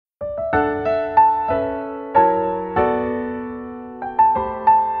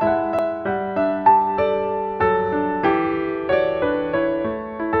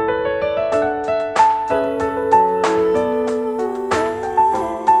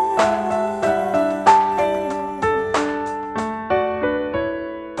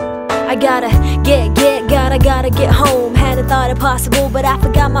gotta get home. Hadn't thought it possible, but I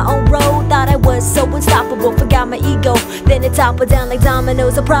forgot my own road. Thought I was so unstoppable, forgot my ego. Then it toppled down like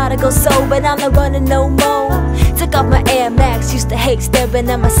dominoes, a prodigal soul. But I'm not running no more. Took off my Air Max, used to hate staring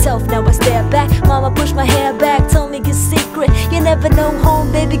at myself, now I stare back. Mama pushed my hair back, told me a secret. You never know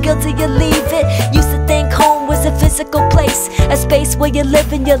home, baby girl, till you leave it. Used to think home was a physical place, a space where you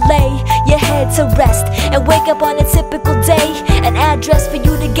live and you lay your head to rest and wake up on a typical day. An address for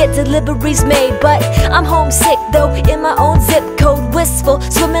you to get deliveries made. But I'm homesick though, in my own zip code. Wistful,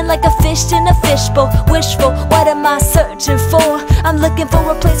 swimming like a fish in a fishbowl. Wishful, what am I searching for? I'm looking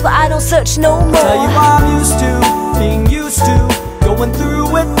for a place where I don't search no more. Tell you I'm used to being used to going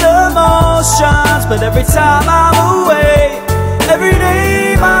through with the motions, but every time I'm away, every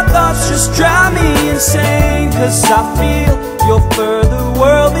day my thoughts just drive me insane. Cause I feel you're further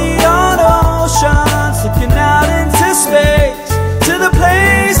world beyond oceans, looking out into space, to the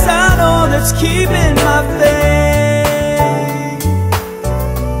place I know that's keeping my faith.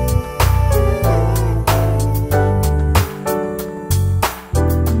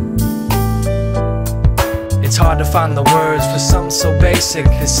 It's hard to find the words for something so basic.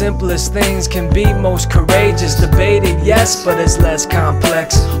 The simplest things can be most courageous. Debated, yes, but it's less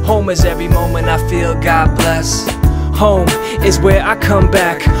complex. Home is every moment I feel God bless. Home is where I come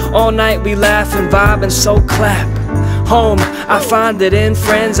back. All night we laugh and vibe and so clap. Home, I find it in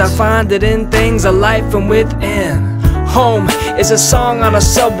friends, I find it in things, a life from within. Home is a song on a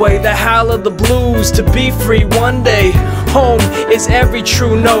subway, the howl of the blues, to be free one day. Home is every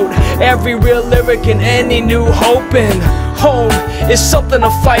true note, every real lyric and any new hoping. Home is something to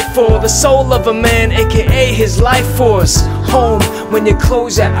fight for, the soul of a man, aka his life force. Home, when you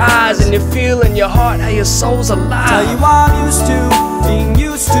close your eyes and you feel in your heart how your soul's alive. Tell you I'm used to being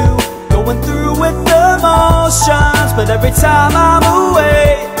used to going through with the motions, but every time I'm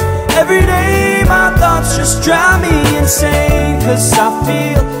away, every day my thoughts just drive me insane. Cause I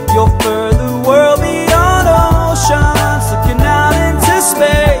feel you're further world beyond oceans, looking out into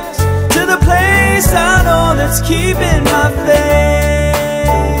space, to the place I know that's keeping my faith.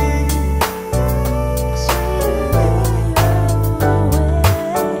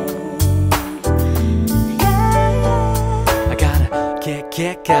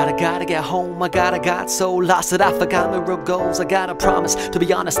 Gotta get home. I got so lost that I forgot my real goals. I gotta promise to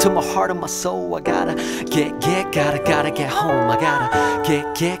be honest to my heart and my soul. I gotta get home. I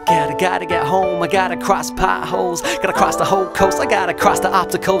gotta get home. I gotta cross potholes, gotta cross the whole coast. I gotta cross the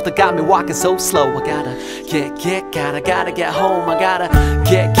obstacles that got me walking so slow. I gotta get home. I gotta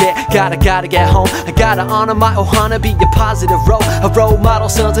get home. I gotta honor my ohana, be a positive a role model,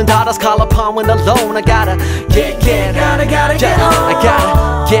 sons and daughters call upon when alone. I gotta get home.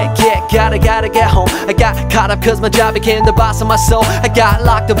 I gotta get home. I got caught up cause my job became the boss of my soul. I got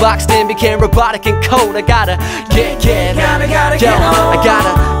locked and boxed in, became robotic and cold. I gotta get home. I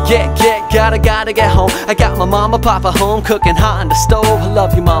gotta get home. I got my mama, papa home, cooking hot on the stove. I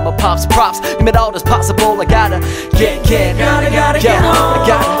love you mama, pops, props, you made all this possible. I gotta get home.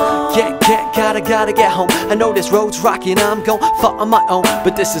 I gotta get home. I know this road's rocky and I'm gon' fall on my own,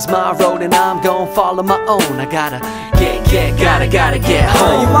 but this is my road and I'm gon' follow my own. I gotta get home.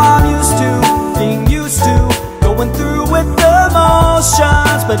 Tell you I'm used to being used to going through with the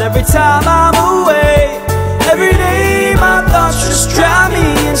motions, but every time I'm away, every day my thoughts just drive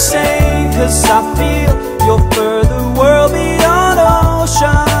me insane. Cause I feel you're further world beyond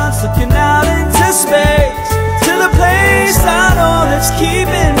oceans, looking out into space, to the place I know that's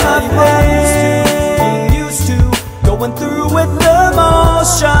keeping my faith. Being used to going through with the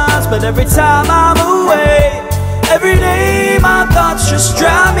motions, but every time I'm away, every day my thoughts just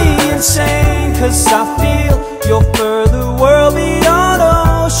drive me insane. Cause I feel you're further world beyond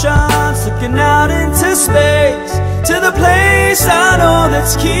oceans, looking out into space, to the place I know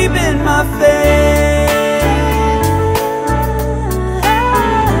that's keeping my faith.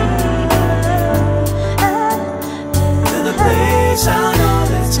 To the place I know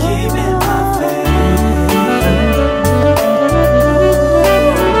that's keeping my faith.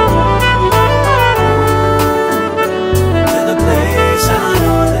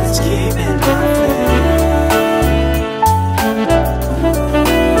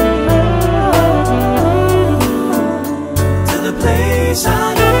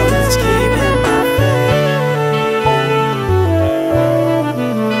 I know that's keeping my faith.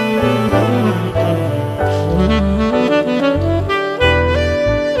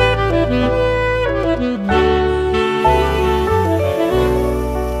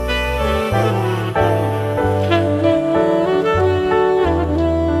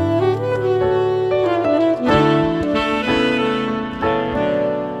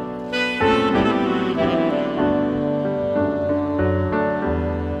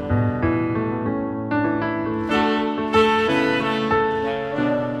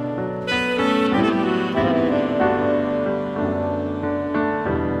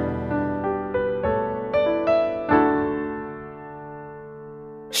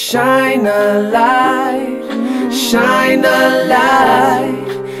 Shine a light, shine a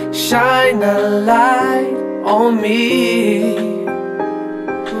light, shine a light on me.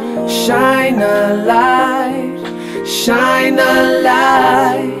 Shine a light, shine a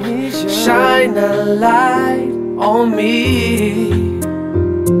light, shine a light on me.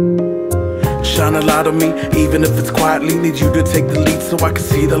 Shine a light on me, even if it's quietly. Need you to take the lead so I can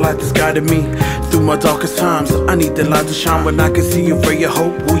see the light that's guiding me through my darkest times. I need the light to shine when I can see you. Ray of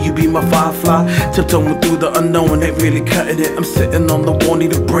hope, will you be my firefly? Tiptoeing through the unknown, ain't really cutting it. I'm sitting on the wall,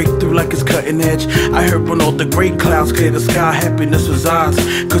 need a breakthrough like it's cutting edge. I heard when all the gray clouds clear the sky, happiness resides,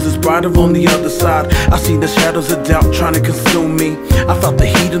 cause it's brighter on the other side. I seen the shadows of doubt trying to consume me. I felt the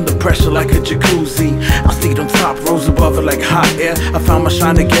heat and the pressure like a jacuzzi. I stayed on top, rose above it like hot air. I found my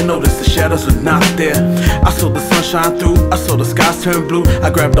shine again, noticed the shadows were not there. I saw the sun shine through, I saw the skies turn blue. I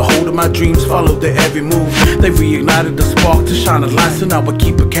grabbed a hold of my dreams, followed their every move. They reignited the spark to shine a light, so now I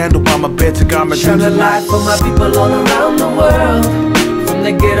keep a candle by my bed to guide my dreams. Shine a light for my people all around the world, from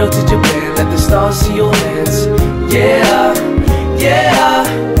the ghetto to Japan, let the stars see your hands. Yeah, yeah,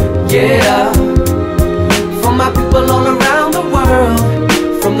 yeah. For my people all around the world,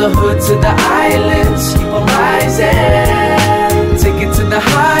 from the hood to the islands, keep on rising, take it to the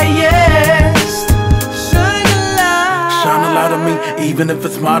highest. Shine a light, shine a light on me, even if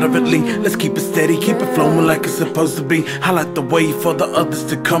it's moderately. Let's keep it steady, keep it flowing like it's supposed to be. Highlight the way for the others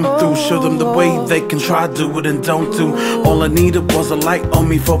to come through. Show them the way they can try, do it and don't do. All I needed was a light on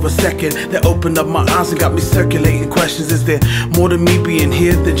me for a second that opened up my eyes and got me circulating questions. Is there more to me being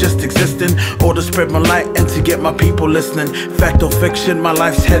here than just existing, or to spread my light and to get my people listening? Fact or fiction, my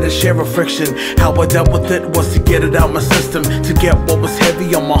life's had a share of friction. How I dealt with it was to get it out my system, to get what was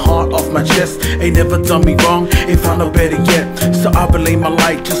heavy on my heart off my chest. Ain't never done me wrong, ain't found no better yet. So I relay my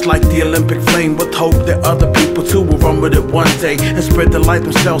light just like the Olympic flame, with hope that other people too will run with it one day and spread the light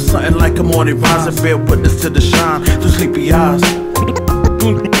themselves, something like a morning rise and bear witness to the shine through sleepy eyes.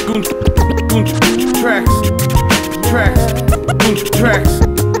 Tracks, tracks, tracks,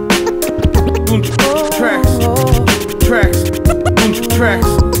 tracks, tracks.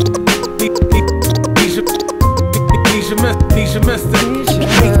 These your mystic.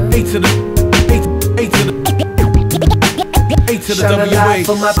 Shine a light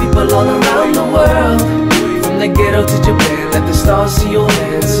for my people all around the world, from the ghetto to Japan, let the stars see your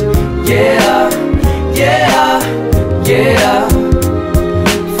hands. Yeah, yeah, yeah.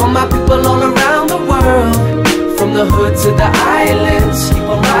 For my people all around the world, from the hood to the islands, keep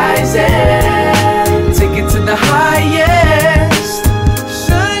on rising, take it to the highest.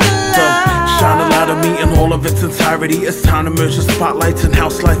 Shine a light, shine a light on me in all of its entirety. It's time to merge the spotlights and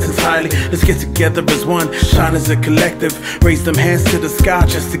house lights entirely. Let's get together as one, shine as a collective. Raise them hands to the sky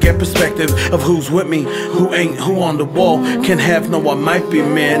just to get perspective of who's with me, who ain't, who on the wall. Can have, no, I might be,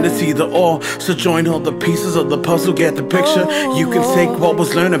 man, it's either or. So join all the pieces of the puzzle, get the picture. You can take what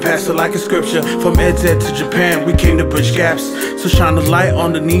was learned and pass it like a scripture. From EDZ to Japan, we came to bridge gaps. So shine a light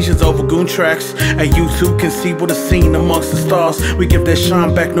on the Nesians over goon tracks, and you too can see what is seen amongst the stars. We give that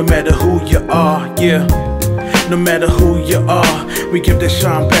shine back no matter who you are, yeah. No matter who you are, we give that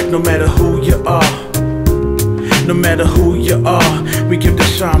shine back no matter who you are. No matter who you are, we give that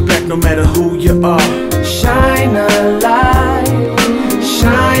shine back no matter who you are. shine a light,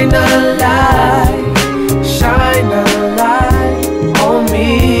 shine a light, shine a light on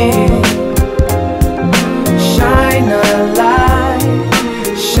me. Shine a light,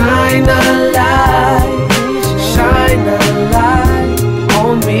 shine a light, shine a light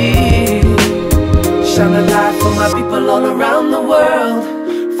on me. Shine a light for my people all around the world,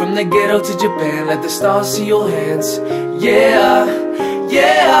 from the ghetto to Japan, let the stars see your hands. Yeah,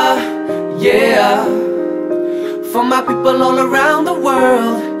 yeah, yeah. For my people all around the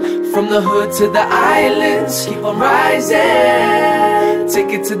world, from the hood to the islands, keep on rising,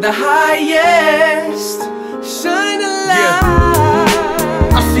 take it to the highest. Shine a light.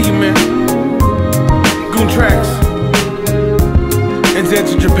 Yeah, I see you, man. Goon tracks, and then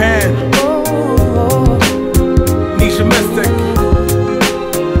to Japan. Nisha Mystic,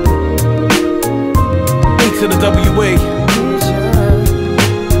 A to the WA,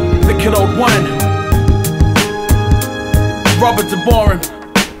 the Kid Old One, Robert DeBoren.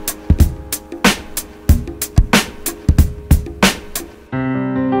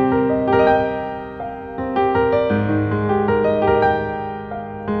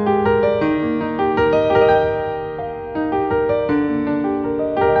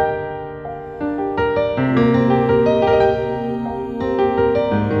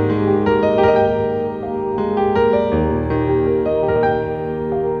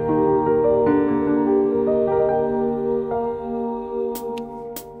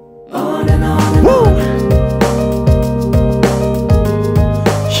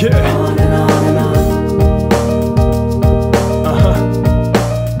 Yeah. On and on and on.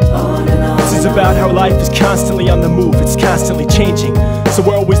 This is about how life is constantly on the move, it's constantly changing. So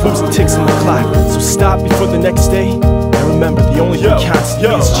we're always losing ticks on the clock. So stop before the next day. And remember, the only thing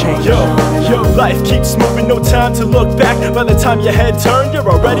constant is change. Yo, life keeps moving, no time to look back. By the time your head turned, you're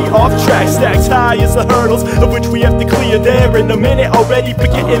already off track. Stacked high as the hurdles of which we have to clear. There in a minute already,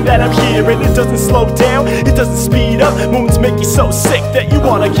 forgetting that I'm here. And it doesn't slow down, it doesn't speed up. Moments make you so sick that you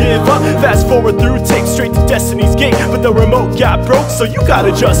wanna give up. Fast forward through, take straight to destiny's gate. But the remote got broke, so you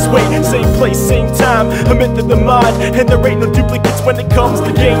gotta just wait. Same place, same time, a myth of the mind. And there ain't no duplicates when it comes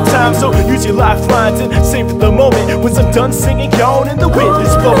to game time. So use your lifelines and save for the moment. Once I'm done singing, yawn and the wind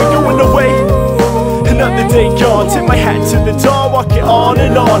is blowing, going away. Another day gone, tip my hat to the dawn, walking on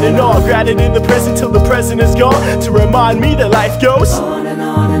and on and on. Grounded in the present till the present is gone, to remind me that life goes on and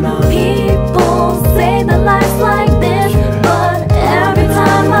on and on. People say that life's like this, but every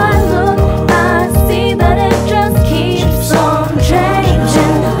time I look, I see that it just keeps on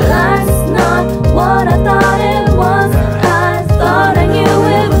changing. Life's not what I thought it was. I thought I knew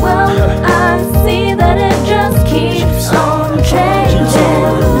it well. I see that it just keeps on changing.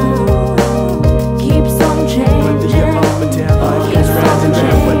 Keeps on changing. Whether you're up or down, life goes round and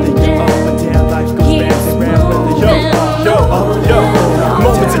round. Whether you're up or down, life goes round and round. Whether yo,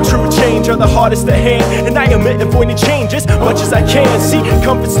 moments of true change are the hardest to hand, and I admit avoiding change as much as I can. See,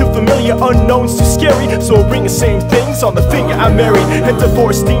 comfort's too familiar, unknown's too scary. So I ring the same things on the finger I'm married. And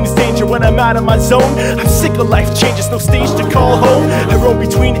divorce seems danger when I'm out of my zone. I'm sick of life changes, no stage to call home. I roam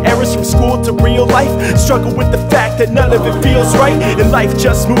between eras from school to real life. Struggle with the fact that none of it feels right, and life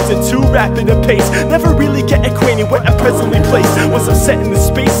just moves at too rapid a pace. Never really get acquainted where I'm presently placed. Once I'm set in the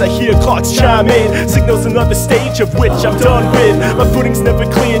space, I hear clocks chime in. Signals another stage of which I'm done with. My footing's never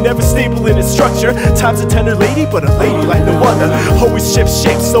clear, never stable in its structure. Time's a tender lady, but a lady like no other. Always shifts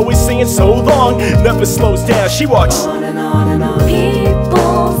shapes, always saying so long. Never slows down, she walks On and on and on.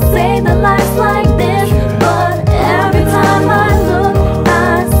 People say that life's like this, but every time I look,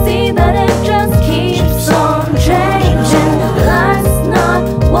 I see that it just keeps on changing. Life's not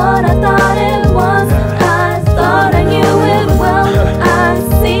what I thought it was. I thought I knew it well. I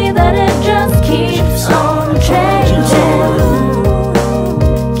see that it just keeps on changing.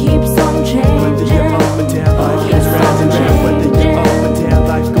 Keeps on Whether you're changing. up or down, life goes round and round. Whether you're up or down,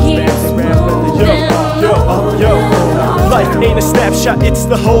 life goes round and round. Whether yo. Life ain't a snapshot, it's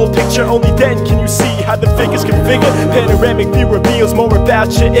the whole picture. Only then can you see how the figures configure. Panoramic view reveals more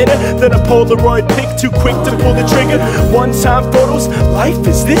about your inner than a Polaroid pic, too quick to pull the trigger. One-time photos, life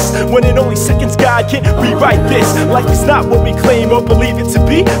is this, when in only seconds God can rewrite this. Life is not what we claim or believe it to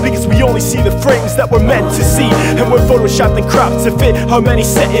be, because we only see the frames that we're meant to see. And we're photoshopped and cropped to fit our many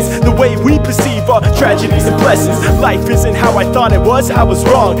settings, the way we perceive our tragedies and blessings. Life isn't how I thought it was, I was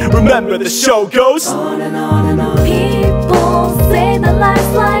wrong. Remember, the show goes On and on and on. People say that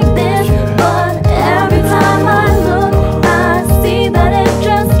life's like this, but every time I look, I see that it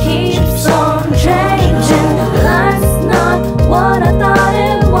just keeps on changing. Life's not what I thought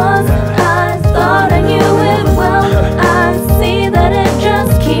it was. I thought I knew it well. I see that it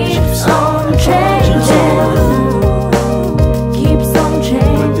just keeps on changing. Keeps on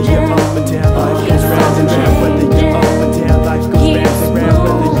whether you're changing. up or down, life goes round and round. Whether you're up or down, life goes round and round.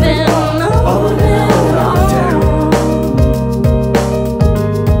 Whether you're up or down.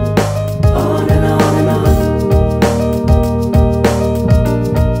 On and on and on.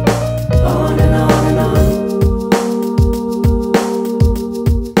 On and on and on.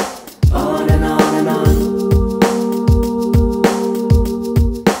 On and on and on.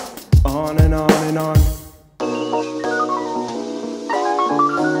 On and on and on.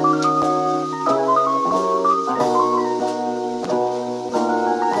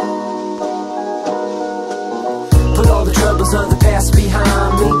 Put all the troubles of the past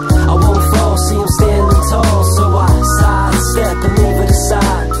behind me. I won't fall, see I'm standing tall. So I sidestep and leave it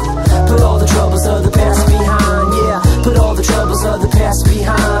aside. Put all the troubles of the past behind, yeah. Put all the troubles of the past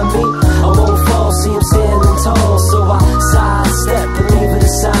behind me. I won't fall, see I'm standing tall. So I sidestep and leave it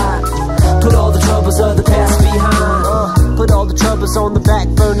aside. Put all the troubles of the past behind. Put all the troubles on the back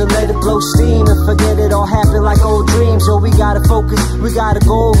burner, let it blow steam and forget it all happened like old dreams. Yo, we gotta focus, we gotta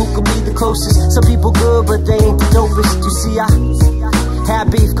go. Who can be the closest? Some people good, but they ain't the dopest. You see, I had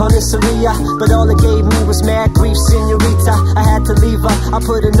beef, commissariat, but all it gave me was mad grief, senorita. I had to leave her, I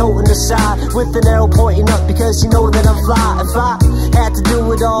put a note on the side with an arrow pointing up because you know that I'm fly. If I had to do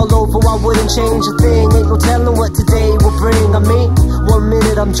it all over, I wouldn't change a thing. Ain't no telling what today will bring. I mean, 1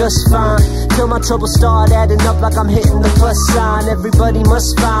 minute I'm just fine, till my troubles start adding up like I'm hitting the plus sign. Everybody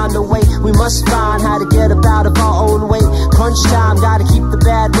must find a way, we must find how to get up out of our own way. Crunch time, gotta keep the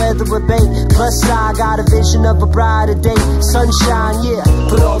bad further abate. Plus I got a vision of a brighter day. Sunshine, yeah.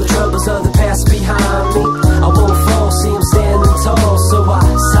 Put all the troubles of the past behind me. I won't fall, see I'm standing tall. So I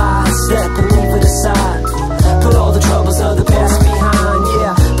sidestep and leave it aside. Put all the troubles of the past behind,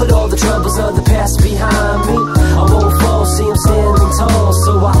 yeah. Put all the troubles of the past behind me. I won't fall, see I'm standing tall.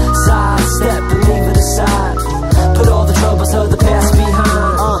 So I sidestep and leave it aside. Put all the troubles of the past behind.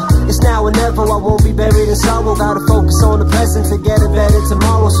 It's now or never, I won't be buried in sorrow. Gotta focus on the present to get it better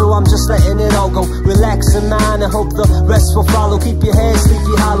tomorrow. So I'm just letting it all go. Relax in mind and hope the rest will follow. Keep your head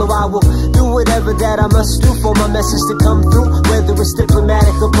sleepy hollow. I will do whatever that I must do for my message to come through. Whether it's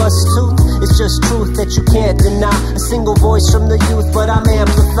diplomatic or bust tooth, it's just truth that you can't deny. A single voice from the youth, but I'm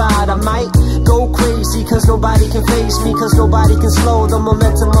amplified. I might go crazy cause nobody can face me, cause nobody can slow the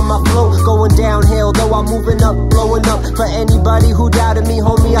momentum of my flow. Going downhill, though I'm moving up, blowing up. For anybody who doubted me,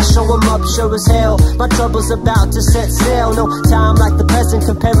 homie, I show them up, sure as hell. My trouble's about to set sail. No time like the present,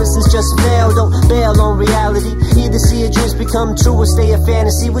 comparisons just fail. Don't bail on reality. Either see your dreams become true or stay a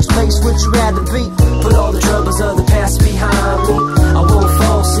fantasy. Which place would you rather be? Put all the troubles of the past behind me. I won't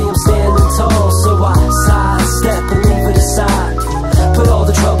fall, see I'm standing tall. So I sidestep and leave it aside. Put all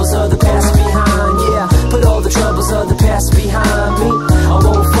the troubles of the past behind, yeah. Put all the troubles of the past behind me. I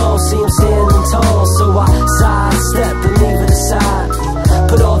won't fall, see I'm standing tall. So I sidestep and leave it aside.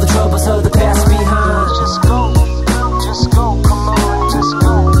 Put all the troubles of the past behind. Just go, come on, just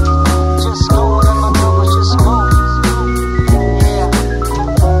go. Just go, let my troubles just go. Yeah,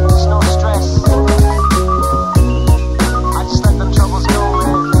 there's no stress. I just let them troubles go,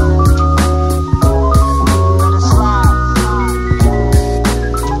 man. Let it slide.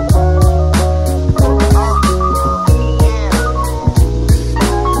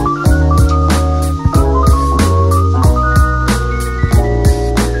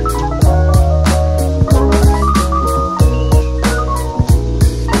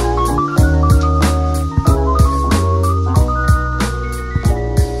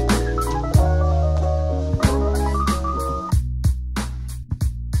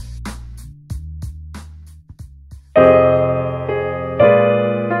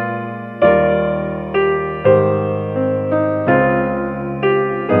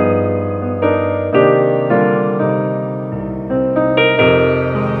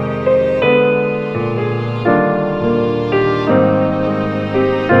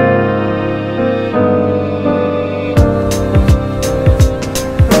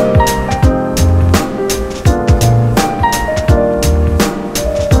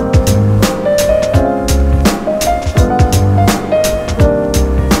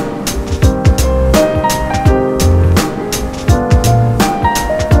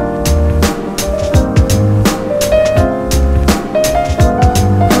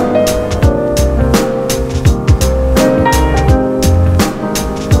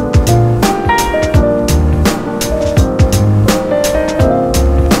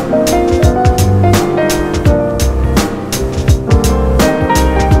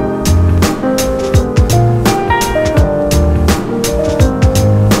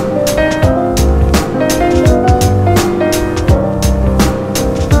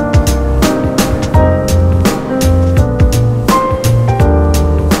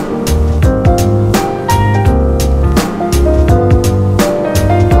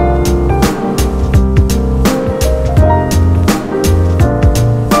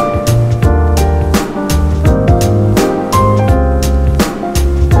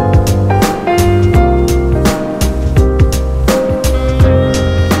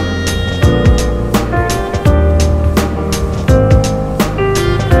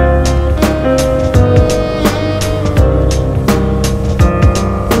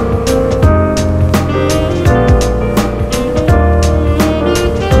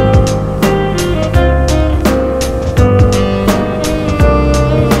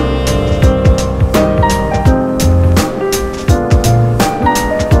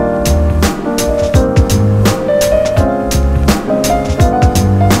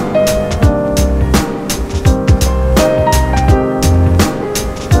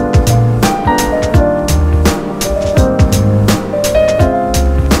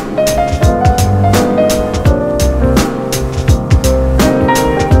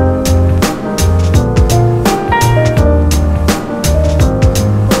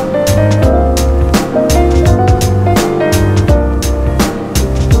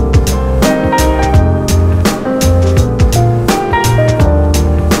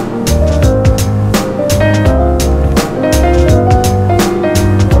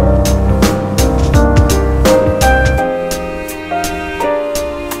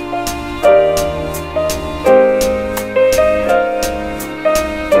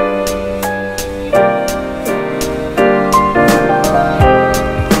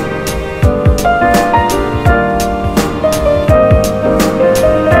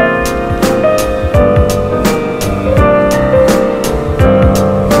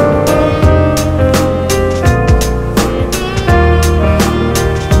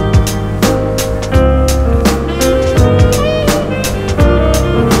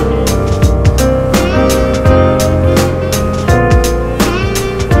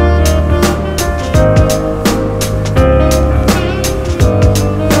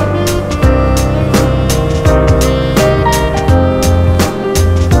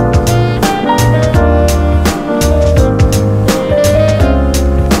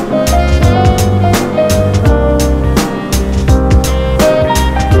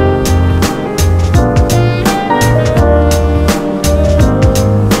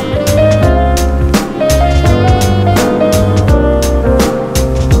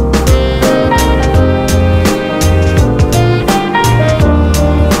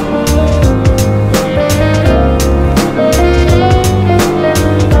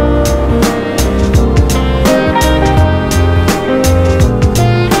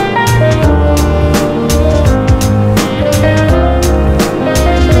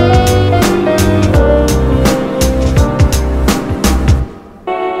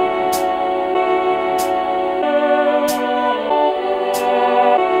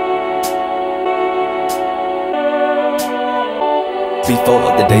 before,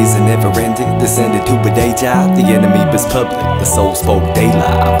 the days that never ended descended to a day job. The enemy was public, the soul spoke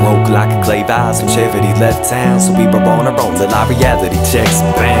daylight. Broke like a clay vase when charity left town. So we were on our own till our reality checks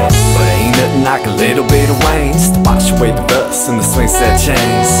bounced. But ain't nothing like a little bit of rain just to wash away the rust and the swing set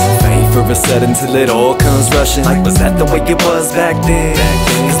chains. Fade for a sudden till it all comes rushing. Like, was that the way it was back then?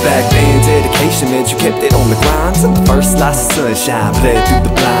 Cause back then dedication meant you kept it on the grind. And the first slice of sunshine bled through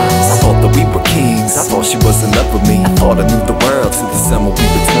the blinds. I thought that we were kings, I thought she was in love with me. I thought I knew the world till the summer we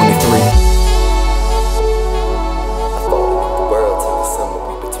were 23.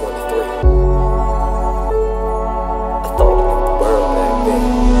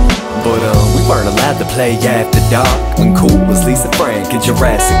 We weren't allowed to play after dark. When cool was Lisa Frank and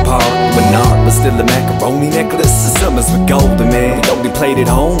Jurassic Park. When art was still a macaroni necklace. The summers were golden, man. We only played at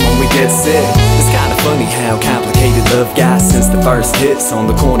home when we get sick. It's kinda funny how complicated love got since the first hits on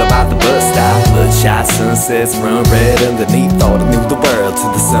the corner by the bus stop. Bloodshot sunsets run red underneath. Thought I knew the world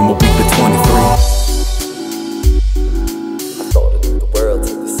till the summer we were 23.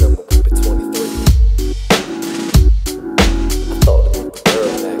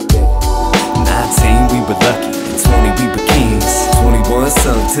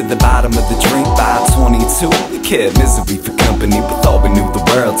 To the bottom of the drink by 22. We kept misery for company, but thought we knew the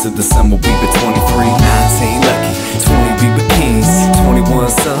world till the summer we were 23. 19 lucky, 20 we were kings. 21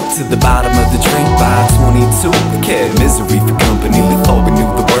 sunk to the bottom of the drink by 22. We kept misery for company, we thought we knew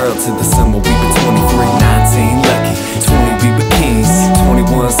the world till the summer we were 23. 19 lucky, 20 we were kings.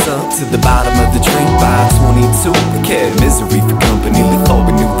 21 sunk to the bottom of the drink by 22. We kept misery for company, we thought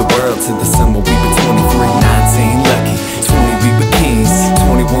we knew the world till the summer we were 23. 19 lucky, 20 we were kings.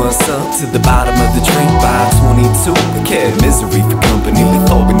 21 sunk to the bottom of the drink by 22. We kept misery for company, we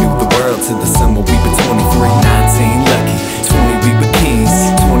thought we knew the world till the summer we were 23. 19 lucky, 20 we were kings.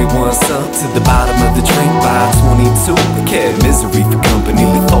 21 sunk to the bottom of the drink by 22. We kept misery for company,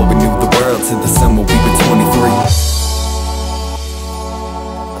 we thought we knew the world till the summer we were 23.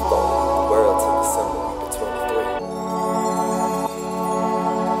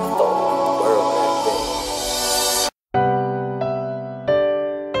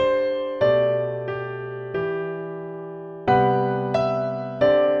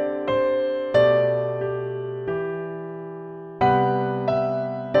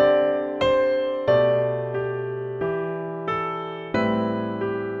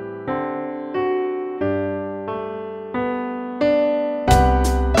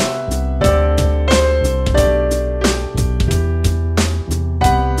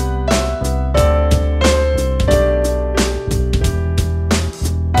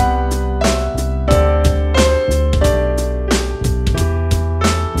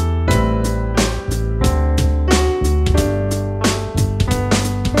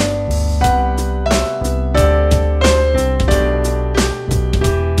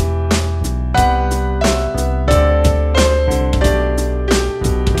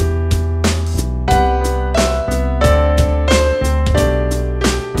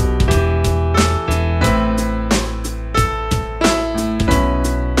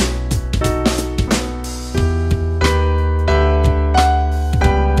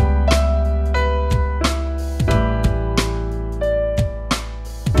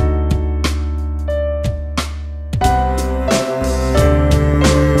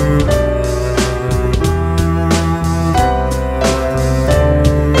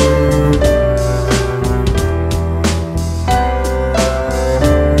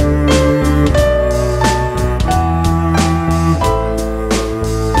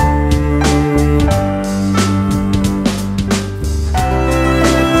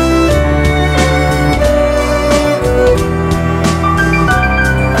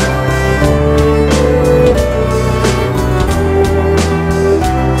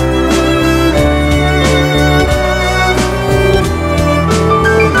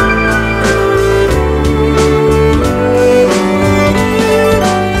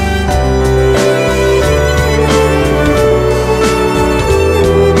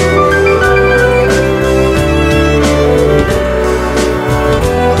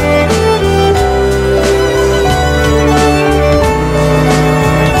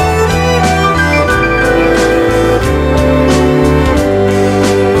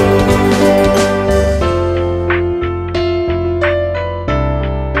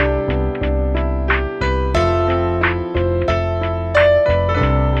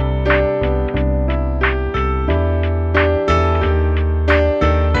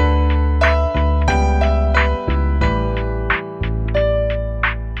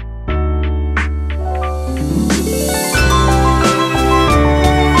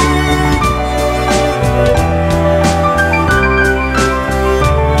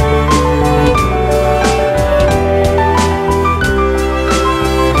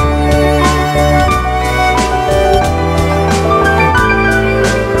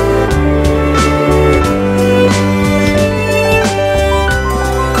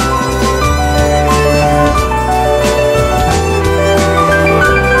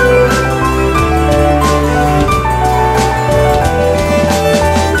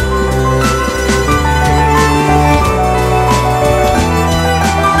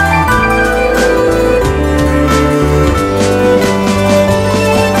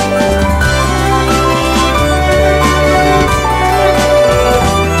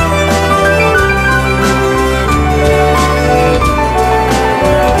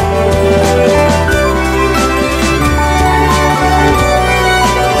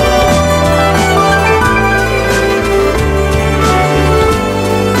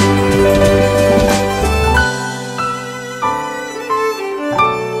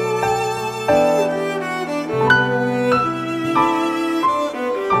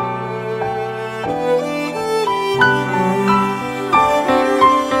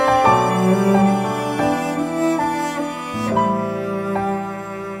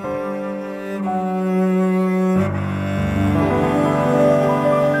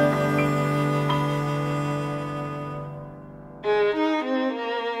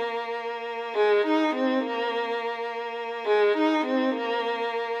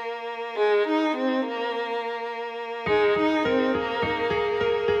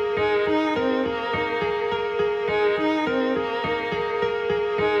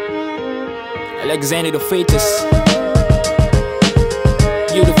 Alexander the Fetus.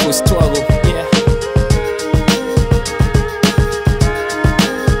 Beautiful struggle, yeah.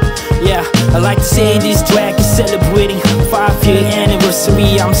 Yeah, I like to say this track is celebrating 5-year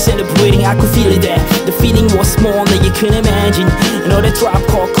anniversary. I'm celebrating, I could feel it there. The feeling was small that you couldn't imagine. Another drop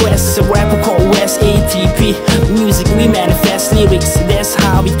called Quest, a rapper called West ATP. Music we manifest lyrics, that's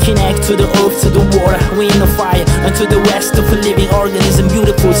how we connect to the earth, to the water, wind, the fire, and to the rest of a living organism.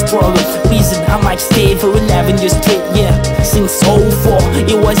 Beautiful struggle, reason I might stay for 11 years straight, yeah. Since 04,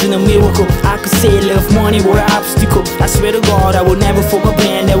 it wasn't a miracle. I could say love, money were an obstacle. I swear to God, I will never form a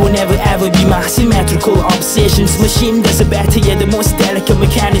plan that will never ever be my symmetrical obsessions. Machine that's a bacteria, the most delicate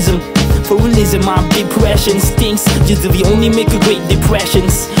mechanism for releasing my depression. Stinks, just we only make a great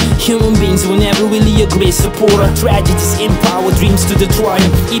depressions. Human beings were never really a great supporter. Tragedies empower dreams to the triumph.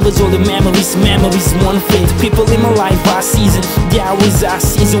 It was all the memories, one fate. People in my life are season, the hours are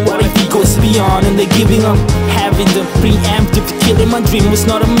season. What if it goes beyond and they're giving up? Having the preemptive killing my dream was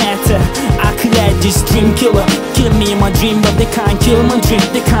not a matter. I could let this dream killer kill me in my dream, but they can't kill my dream.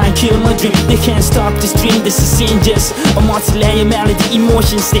 They can't kill my dream. They can't stop this dream. This is in just a multi-layer melody.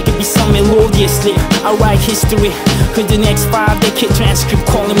 Emotions, they could be some melodiously. I write history with the next 5-decade transcript,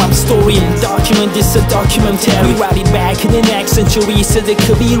 calling my story and document this a documentary. Write it back in the next century so they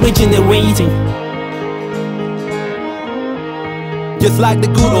could be regenerating. Just like the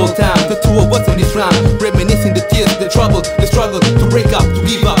good old times, the two of us in this rhyme, reminiscing the tears, the trouble, the struggle, to break up, to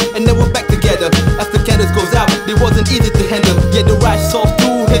give up, and then we're back together. As the candles goes out, it wasn't easy to handle, yet the rise of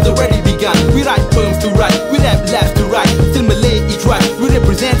two has already begun. We write poems to write, we have laughs to write, still Malay each right. We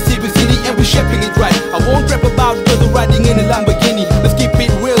represent Cebu City and we're shaping it right. I won't rap about those riding in a Lamborghini. Let's keep it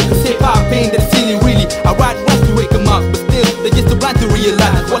real, cause hip-hop pain that's silly really. I write once to wake them up, but still they're just too blind to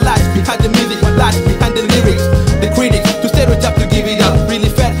realize what lies behind the music, what lies behind the lyrics. The critics to stereotype to give it up. Really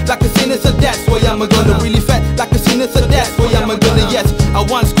fat like a sinner, so that's why I'm gonna. Really fat like a sinner, so that's why I'm gonna. Yes, I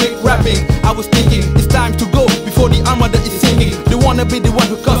once quit rapping, I was thinking it's time to go before the armada is sinking. They wanna be the one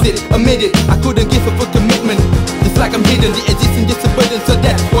who caused it, admit it. I couldn't give up a commitment. It's like I'm hidden, the existence just a burden, so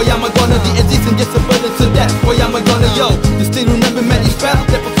that's why I'm gonna. The existence just a burden, so that's why I'm gonna. Yo, you still remember man, it's felt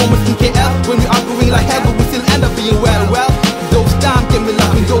that performance in KL when we arguing like hell, but we still end up being well. Those times get me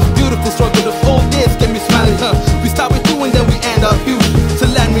laughing, those beautiful struggles, those old days get me smiling. We start with you and then we end up huge. So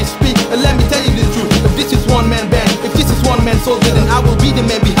let me speak and let me tell you the truth. If this is one man band, if this is one man soldier, then I will be the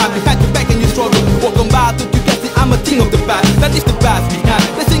man behind. Behind your back and you struggle. Welcome back to you guys, I'm a thing of the past. That is the past behind.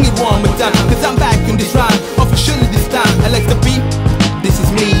 Let's sing it one more time, cause I'm back in this rhyme. Officially this time, Alex the B, this is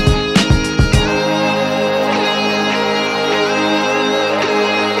me.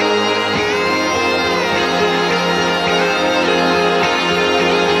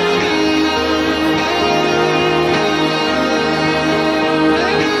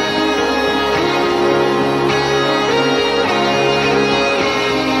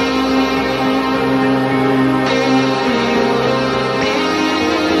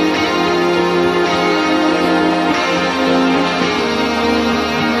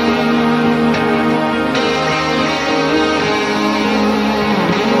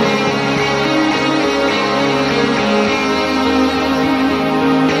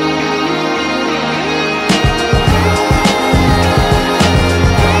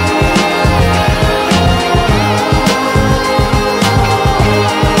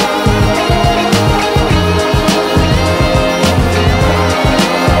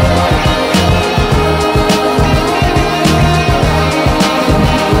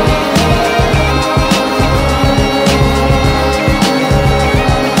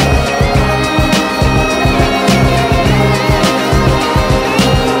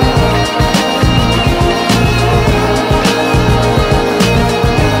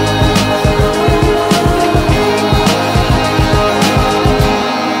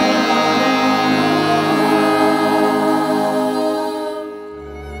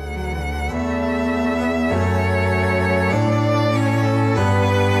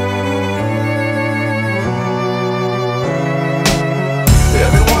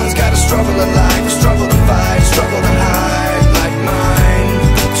 struggle of life, struggle to fight, struggle to hide like mine.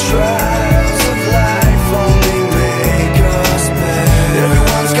 Trials of life only make us pay.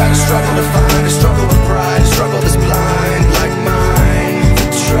 Everyone's got a struggle to find, a struggle with pride, a struggle that's blind like mine.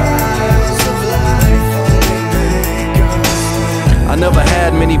 Trials of life only make us pay. I never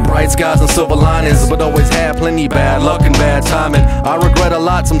had many bright skies and silver linings, but always had plenty bad luck and bad timing. I regret a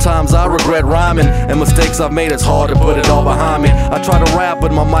lot, sometimes I regret rhyming, and mistakes I've made, it's hard to put it all behind me. I try to rap,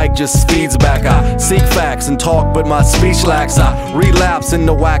 but my mic just speeds back. I seek facts and talk, but my speech lacks. I relapse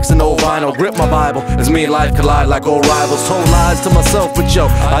into wax and old vinyl. Grip my Bible as me and life collide like old rivals. Told lies to myself, but yo,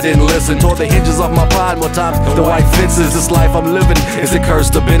 I didn't listen. Tore the hinges off my pride more times than white fences. This life I'm living is a curse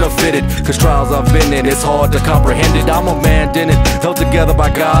to benefited, cause trials I've been in, it's hard to comprehend it. I'm a man, didn't it? Held together by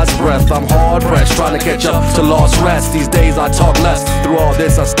God's breath. I'm hard pressed, trying to catch up to lost rest. These days I talk less. Through all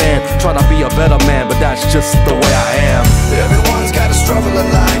this I stand, trying to be a better man, but that's just the way I am. Everyone's got a struggle in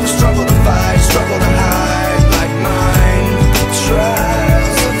life, a struggle to fight, a struggle to hide, like mine.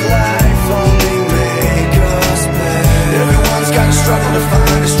 Trials of life only make us better. Everyone's got a struggle to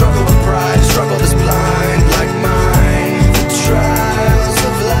find, a struggle with pride, a struggle that's blind, like mine. Trials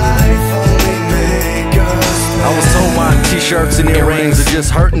of life only make us better. I was told my t-shirts and earrings are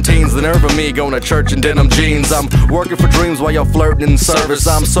just hurting teens. The nerve of me going to church in denim jeans. I'm working for dreams while you're flirting in service.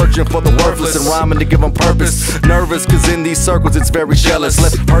 I'm searching for the worthless and rhyming to give them purpose. Nervous cause in these circles it's very jealous.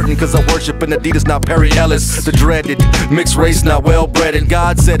 Left hurting cause I worship an Adidas, not Perry Ellis. The dreaded, mixed race, not well bred. And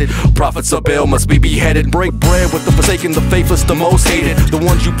God said it, prophets of Baal must be beheaded. Break bread with the forsaken, the faithless, the most hated. The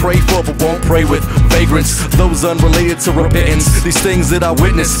ones you pray for but won't pray with. Vagrants, those unrelated to repentance. These things that I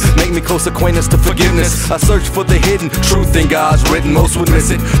witness make me close acquaintance to forgiveness. I search for the hidden truth in God's written. Most would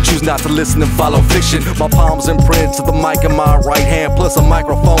miss it, choose not to listen and follow fiction. My palms imprinted to the mic in my right hand, plus a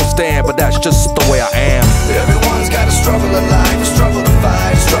microphone stand, but that's just the way I am. Everyone's got a struggle in life, a struggle to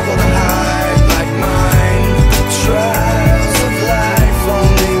fight, a struggle to hide, like mine. Trials of life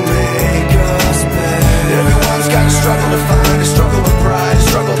only make us better. Everyone's got a struggle to find, a struggle with pride, a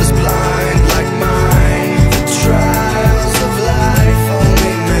struggle that's blind, like mine. Trials of life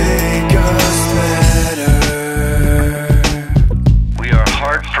only make us better. We are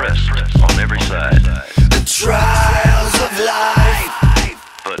hard pressed on every side. The trials of life,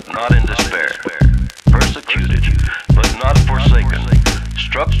 but not in despair. Persecuted, but not forsaken.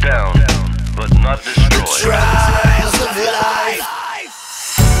 Struck down, but not destroyed. the trials of life.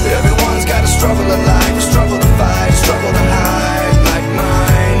 Everyone's got a struggle in life, a struggle to fight, a struggle to hide, like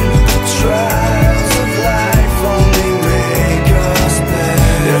mine. Trials of life only make us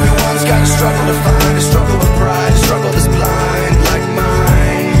better. Everyone's got a struggle to find, a struggle with pride, a struggle that's blind, like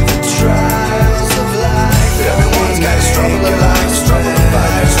mine. Trials of life. Everyone's got a struggle in life, a struggle to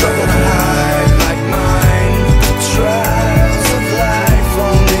fight, a struggle to hide, like mine. Trials of life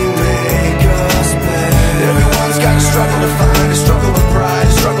only make us better. Everyone's got a struggle to find, a struggle with pride,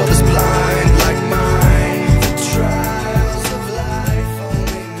 a struggle that's blind, like mine.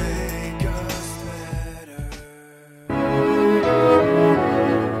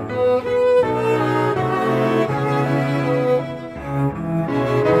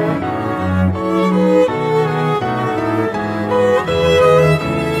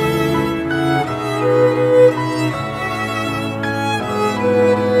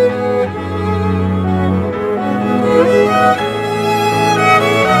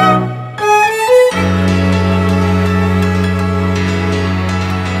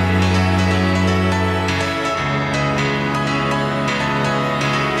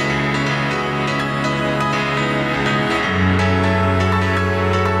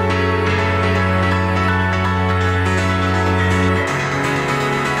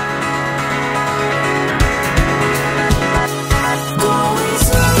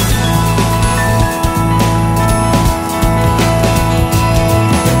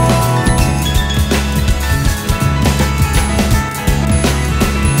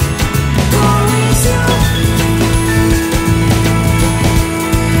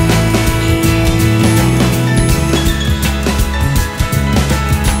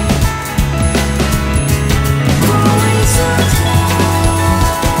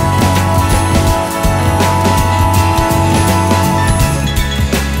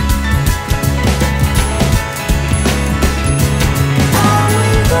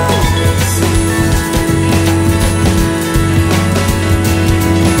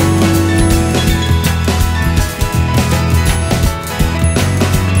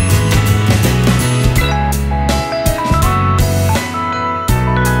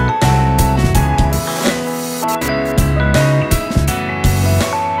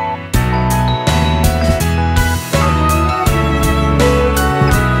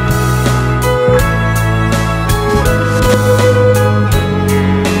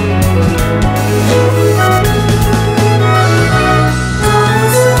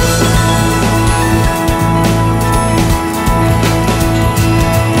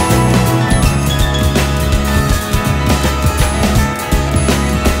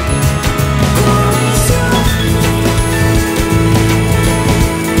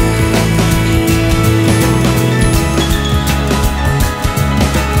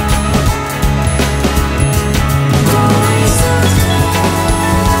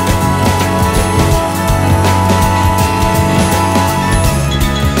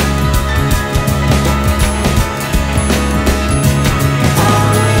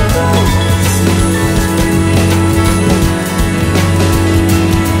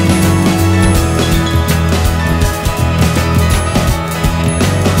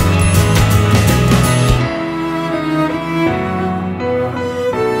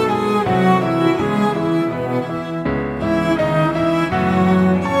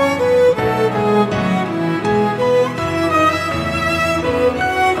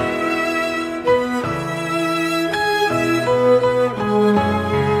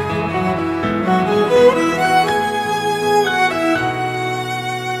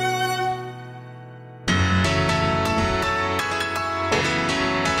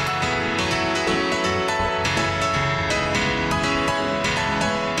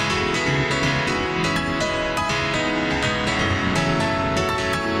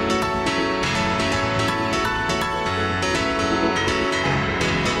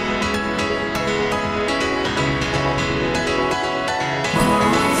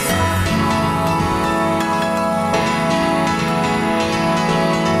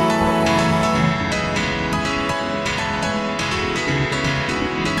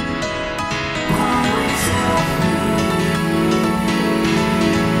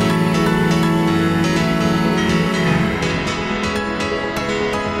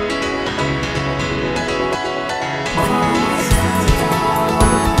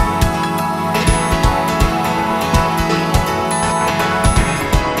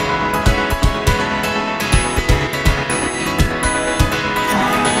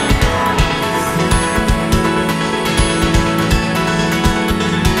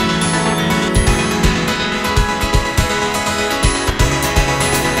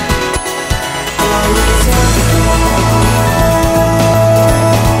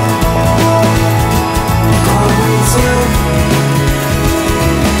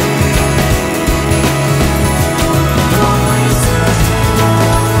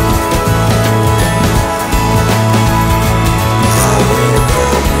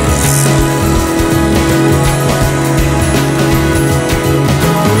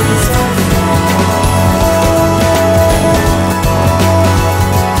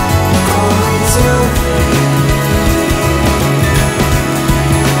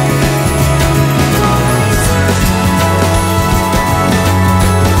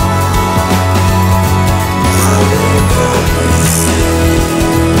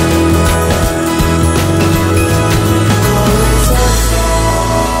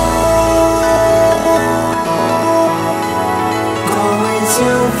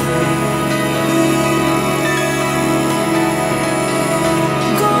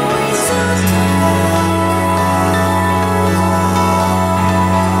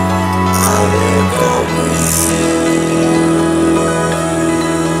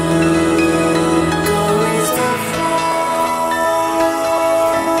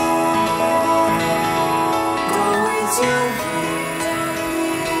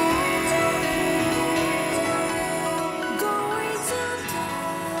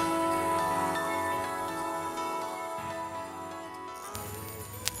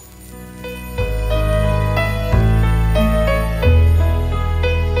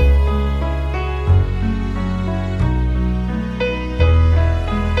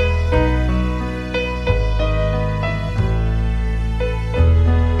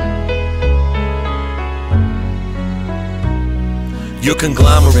 Your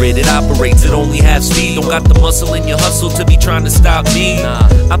conglomerate, it operates, it only has speed. Don't got the muscle in your hustle to be trying to stop me.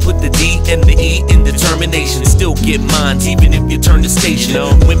 I put the D and the E in determination. Still get mines, even if you turn the station.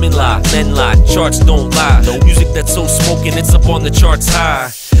 Women lie, men lie, charts don't lie. Music that's so smoking, it's up on the charts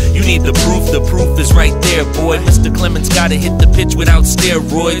high. You need the proof is right there, boy. Mr. Clemens gotta hit the pitch without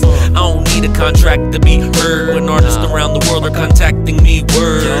steroids. I don't need a contract to be heard when artists around the world are contacting me,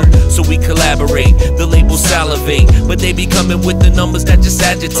 word. So we collaborate, the label salivate, but they be coming with the numbers that just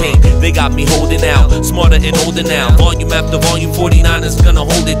agitate. They got me holding out, smarter and older now. Volume after volume, 49 is gonna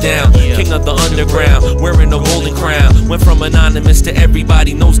hold it down. King of the underground, wearing a golden crown. Went from anonymous to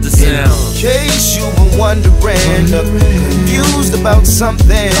everybody knows the sound. In case you were wondering, confused about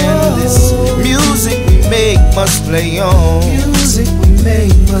something, this music we make must play on. Music we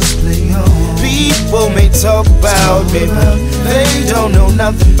make must play on. People may talk about me, but they don't know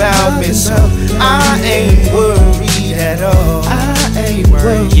nothing about me, so I ain't worried at all. I ain't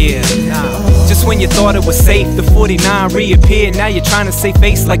worried. Yeah, just when you thought it was safe, the 49 reappeared. Now you're trying to save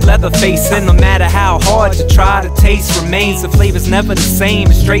face like Leatherface, and no matter how hard you try, the taste remains. The flavor's never the same,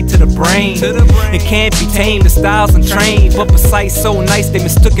 it's straight to the brain. It can't be tamed, the style's untrained, but precise, so nice they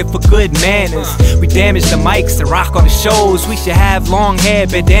mistook it for good manners. We damage the mics and rock on the shows. We should have long hair,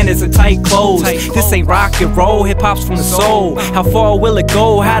 bandanas and tight clothes. This ain't rock and roll, hip-hop's from the soul. How far will it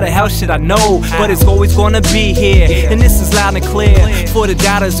go? How the hell should I know? But it's always gonna be here, and this is loud and clear for the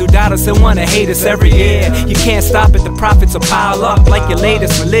doubters who doubt us and wanna hate us every year. You can't stop it, the profits will pile up like your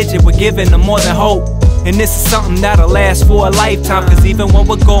latest religion. We're giving them more than hope, and this is something that'll last for a lifetime, cause even when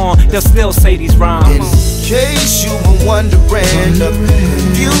we're gone, they'll still say these rhymes. In case you were wondering,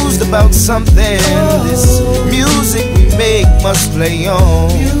 confused about something, this music we make must play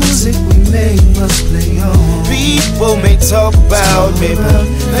on. Music we make must play on. People may talk about me, but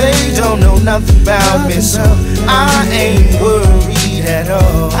they don't know nothing about me, so I ain't worried at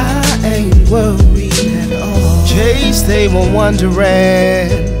all. I ain't worried at all. In case they were wondering,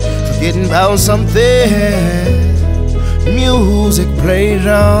 forgetting about something, music played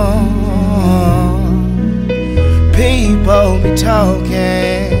on. People be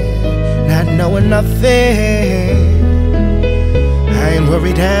talking, not knowing nothing. I ain't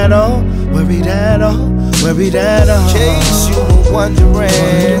worried at all, worried at all, worried at all. In case you were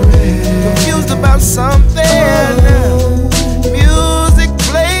wondering, confused about something, music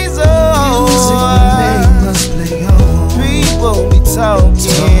plays on. Music must play on. People be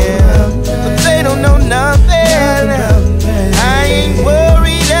talking, but they don't know nothing. I ain't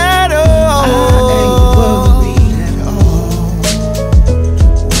worried at all. I ain't worried at all.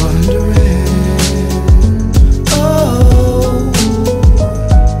 Wondering, oh,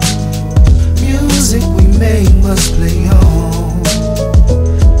 music we make must play on.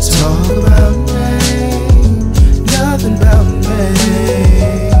 Talk about me, nothing about me.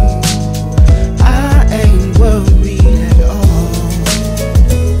 I ain't worried at all.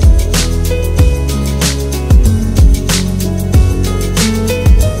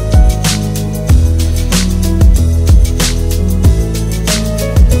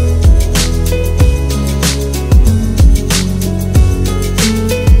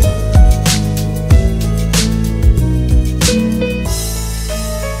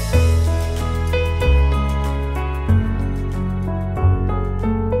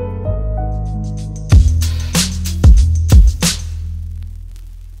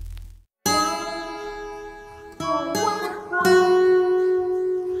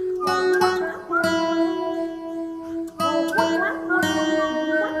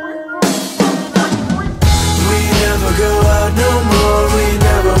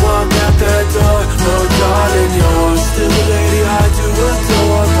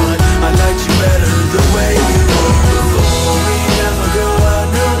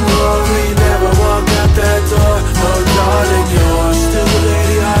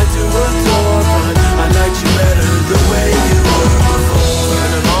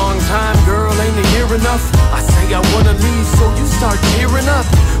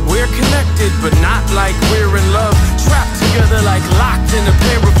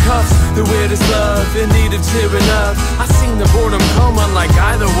 cuffs, the weirdest love, in need of tearing up. I seen the boredom come unlike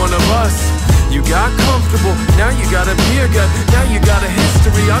either one of us. You got comfortable, now you got a beer gut, now you got a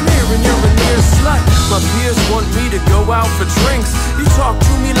history, I'm hearing you're a near slut. My peers want me to go out for drinks. You talk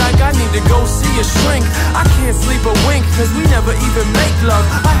to me like I need to go see a shrink. I can't sleep a wink, cause we never even make love.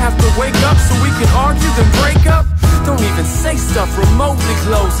 I have to wake up so we can argue then break up. Don't even say stuff remotely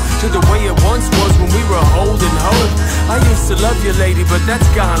close to the way it once was when we were holding hope. I used to love you, lady, but that's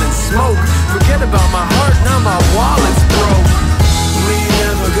gone in smoke. Forget about my heart, now my wallet's broke. We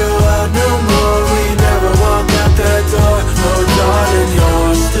never go out no more, we never walk out that door. Oh darling,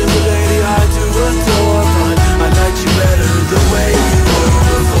 you're still the lady I do adore, but I liked you better the way you were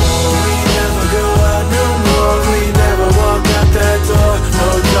before. We never go out no more, we never walk out that door.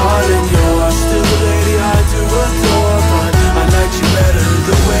 Oh darling, you're still the lady I do adore, but I liked you better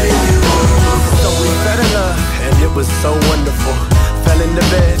the way you were before. So we fell in love, and it was so wonderful. Fell into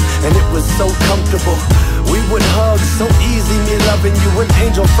bed, and it was so comfortable. We would hug so easy, me loving you, an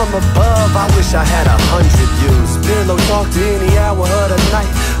angel from above. I wish I had 100 yous. Mellow talk to any hour of the night,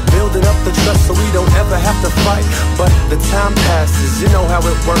 building up the trust so we don't ever have to fight. But the time passes, you know how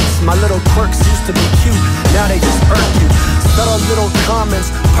it works. My little quirks used to be cute, now they just irk you. Subtle little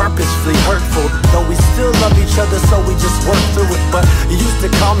comments, purposefully hurtful. Though we still love each other, so we just work through it. But you used to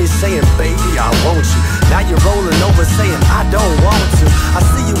call me saying, baby, I want you. Now you're rolling over saying, I don't want to. I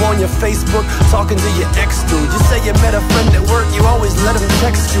see you on your Facebook, talking to your ex dude. You say you met a friend at work, you always let him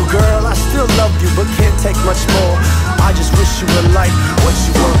text you. Girl, I still love you, but can't take much more. I just wish you were like what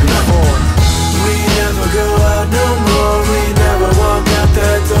you were before. We never go out no more, we never walk out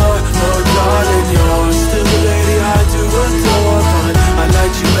that door. Oh darling, you're still the lady I do adore, but I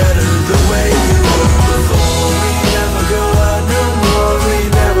liked you better the way you were before. We never go out no more, we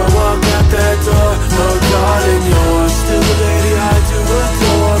never walk out that door. Oh darling, you're still the lady I do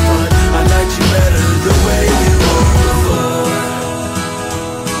adore, but I liked you better the way you were before.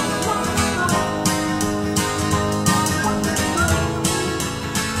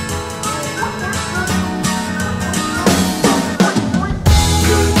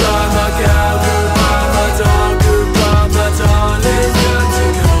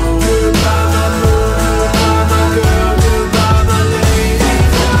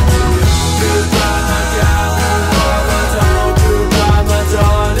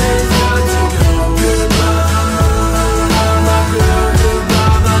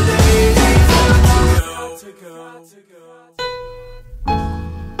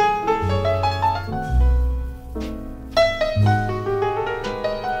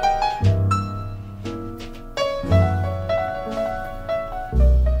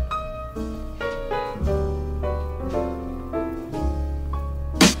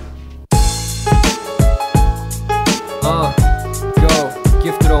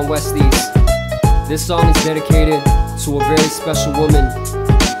 This song is dedicated to a very special woman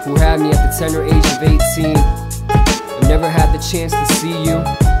who had me at the tender age of 18. I never had the chance to see you,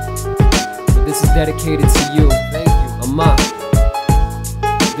 but this is dedicated to you. Thank you, M.A.A.D.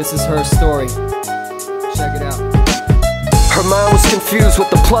 This is her story. Check it out. Her mind was confused with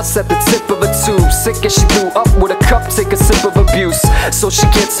the plus at the tip of a tube. Sick as she threw up with a cup, take a sip of abuse. So she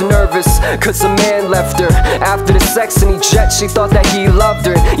gets nervous, cause a man left her. After the sex and he jet, she thought that he loved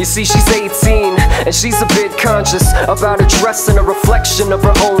her. You see, she's 18, and she's a bit conscious about her dress and a reflection of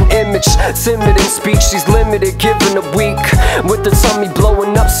her own image. Timid in speech, she's limited, given a week, with her tummy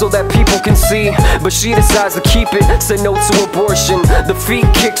blowing up so that people can see. But she decides to keep it, said no to abortion. The feet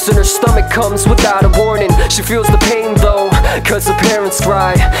kicks and her stomach comes without a warning. She feels the pain though, cause her parents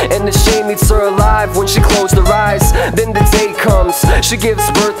cry, and the shame eats her alive when she closed her eyes. Then the day comes, she gives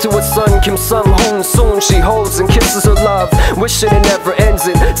birth to a son, Kim Sung-hoon. Soon she holds and kisses her love, wishing it never ends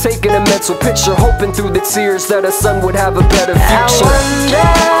it, taking a mental picture, hoping through the tears that her son would have a better future. I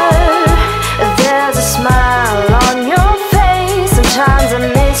wonder if there's a smile on your face. Sometimes I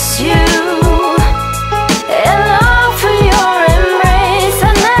miss you and long for your embrace.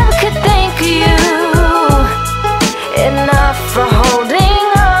 I never could think of you enough for holding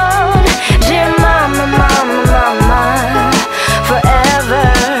on. Dear mama, mama, mama, forever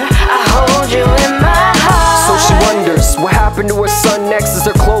I hold you in my heart. So she wonders what happened to her son next. Is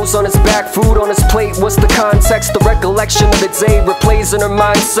her clothes on his back, food on his plate? What's the context? The recollection of the day replays in her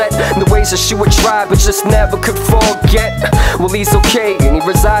mindset, the ways that she would try but just never could forget. Well, he's okay, and he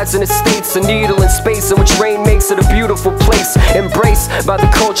resides in the States, a needle in space in which rain makes it a beautiful place, embraced by the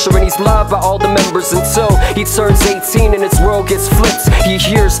culture, and he's loved by all the members until he turns 18 and his world gets flipped. He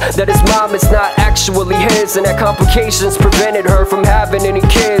hears that his mom is not actually his, and that complications prevented her from having any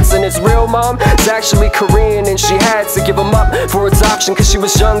kids, and his real mom is actually Korean, and she had to give him up for adoption cause she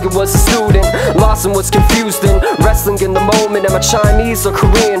was young and was a student. Lost and was confused in wrestling in the moment. Am I Chinese or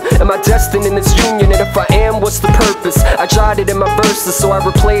Korean? Am I destined in this union? And if I am, what's the purpose? I jotted in my verses, so I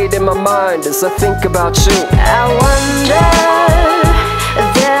replay it in my mind as I think about you. I wonder if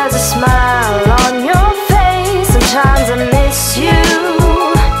there's a smile on your face. Sometimes I miss you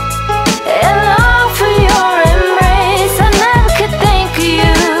and long for your embrace. I never could think of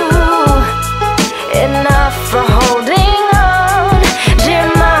you enough for holding on. Dear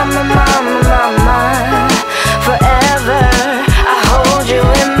mama, mama, mama, forever I hold you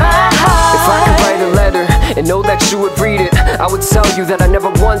in my heart. If I could write a letter and know that you would read it, I would tell you that I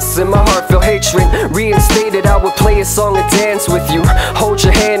never once in my heart felt hatred. Reinstated, I would play a song and dance with you. Hold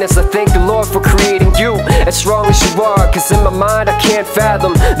your hand as I thank the Lord for creating you as strong as you are, cause in my mind I can't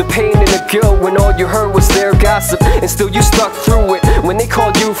fathom the pain and the guilt when all you heard was their gossip, and still you stuck through it when they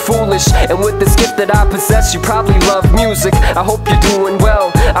called you foolish. And with this gift that I possess, you probably love music. I hope you're doing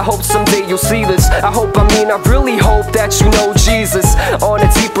well, I hope someday you'll see this. I really hope that you know Jesus on a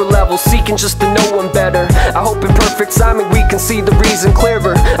deeper level, seeking just to know him better. I hope in perfect timing we can see the reason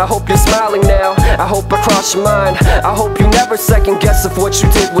clearer. I hope you're smiling now, I hope I cross your mind. I hope you never second guess if what you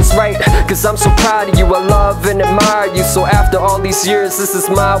did was right, cause I'm so proud of you, I love and admire you. So after all these years, this is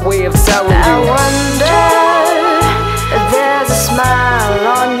my way of telling you. I wonder if there's a smile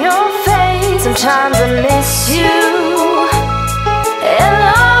on your face. Sometimes I miss you and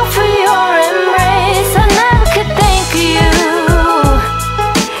long for your embrace. I never could think of you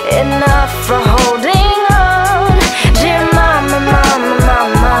enough for holding on. Dear mama, mama,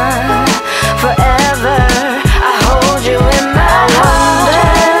 mama, forever I hold you in my heart.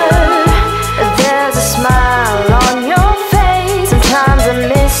 If there's a smile on your face, sometimes I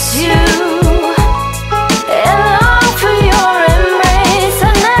miss you and long for your embrace.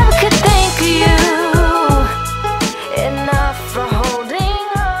 I never could think of you enough for holding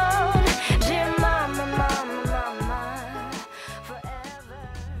on. Dear mama, mama, mama, forever.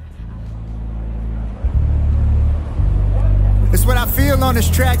 It's what I feel on this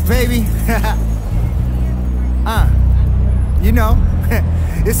track, baby. You know,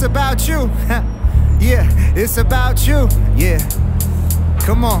 it's about you. Yeah, it's about you. Yeah,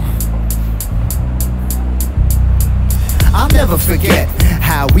 come on. I'll never forget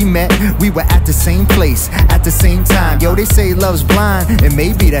how we met. We were at the same place at the same time. Yo, they say love's blind, and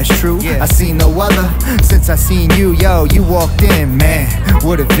maybe that's true. I seen no other since I seen you. Yo, you walked in, man,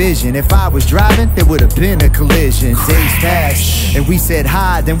 what a vision. If I was driving, there would have been a collision. Days passed, and we said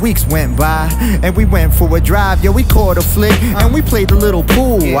hi. Then weeks went by, and we went for a drive. Yo, we caught a flick, and we played a little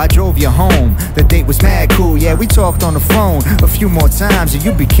pool. I drove you home, the date was mad cool. Yeah, we talked on the phone a few more times, and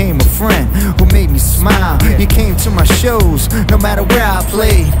you became a friend who made me smile. You came to my shows, no matter where I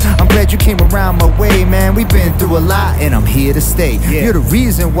played. I'm glad you came around my way, man. We've been through a lot, and I'm here to stay. You're the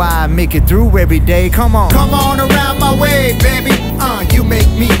reason why I make it through every day. Come on around my way, baby. You make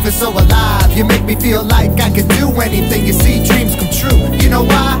me feel so alive. You make me feel like I could do anything. You see dreams come true. You know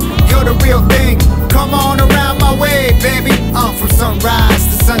why? You're the real thing. Come on around my way, baby. From sunrise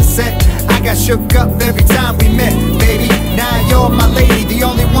to sunset, I got shook up every time we met, baby. Now you're my lady, the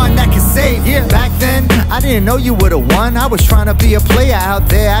only one that can save. Yeah, back then I didn't know you would've won. I was trying to be a player out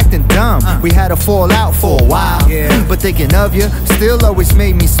there acting dumb. We had a fallout for a while, but thinking of you still always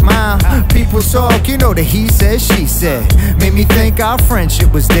made me smile. People talk, you know, the he said, she said, made me think our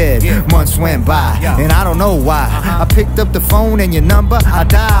friendship was dead. Months went by, and I don't know why. I picked up the phone and your number I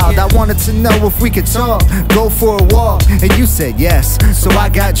dialed. I wanted to know if we could talk, go for a walk, and you said yes. So I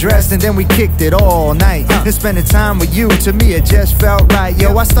got dressed and then we kicked it all night. And spending time with you, to me it just felt right.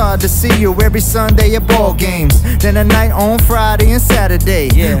 Yo, I started to see you every Sunday at ball games, then a night on Friday and Saturday.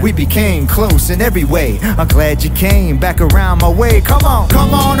 We became close in every way. I'm glad you came back around my way. Come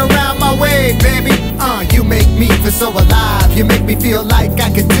on around my way, baby. You make me feel so alive. You make me feel like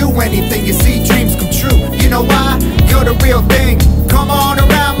I could do anything. You see dreams come true. You know why? You're the real thing. Come on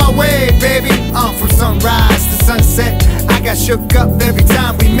around my way, baby. From sunrise to sunset, I got shook up every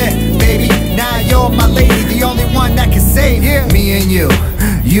time we met, baby. Now you're my lady, the only one that can save me and you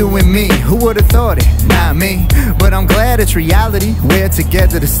and me. Who would've thought it? Not me, but I'm glad it's reality. We're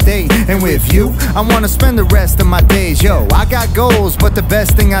together to stay, and with you I wanna spend the rest of my days. Yo, I got goals, but the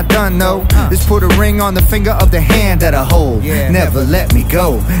best thing I done know is put a ring on the finger of the hand that I hold. Never let me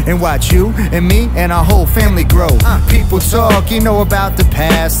go, and watch you and me and our whole family grow. People talk, you know, about the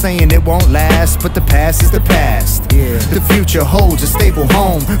past, saying it won't last, but the past is the past. The future holds a stable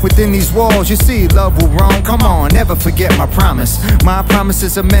home within these walls. You see, love will roam. Come on, never forget my promise. My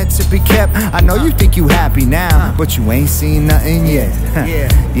promises are meant to be kept. I know you think you happy now, but you ain't seen nothing yet.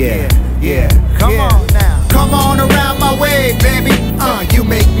 Come on now. Come on around my way, baby. You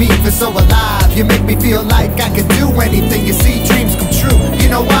make me feel so alive. You make me feel like I could do anything. You see dreams come true. You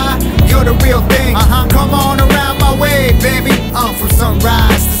know why? You're the real thing. Come on around my way, baby. From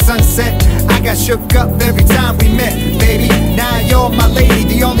sunrise to sunset, I got shook up every time we met, baby. Now you're my lady,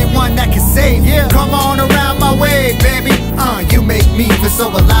 the only one that can save. Come on around my way, baby. You make me feel so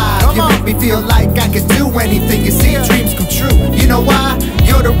alive. You make me feel like I could do anything. You see dreams come true. You know why?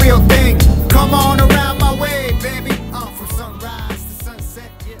 You're the real thing. Come on around my way, baby. From sunrise to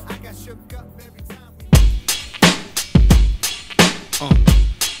sunset, I got shook up every time we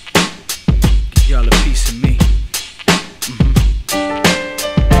Give y'all a piece of me.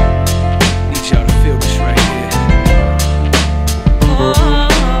 Need y'all to feel this right here.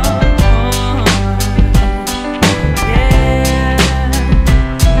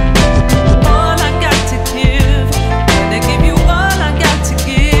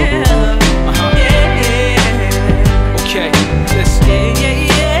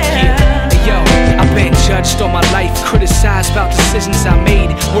 On my life, criticized about decisions I made,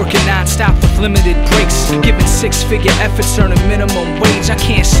 working non-stop with limited breaks, giving six-figure efforts, earning minimum wage. I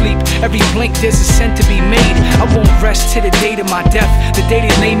can't sleep, every blink there's a cent to be made. I won't rest till the date of my death, the day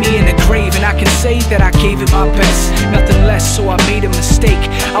they lay me in the grave, and I can say that I gave it my best, nothing less, so I made a mistake.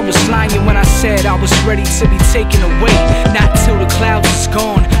 I was lying when I said I was ready to be taken away, not till the clouds is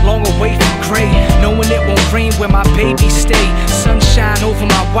gone, long away from gray, knowing it won't rain where my baby stay, sunshine over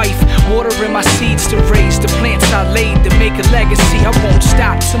my wife, water in my seeds to raise, the plants I laid to make a legacy. I won't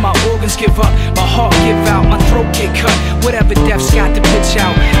stop till my organs give up, my heart give out, my throat get cut, whatever death's got to pitch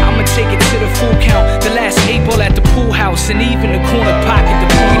out. I'ma take it to the full count, the last 8 ball at the pool house, and even the corner pocket to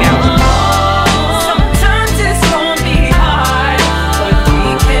point out. Sometimes it's gonna be hard, but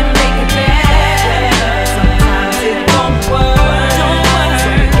we can make it better. Sometimes it don't work, so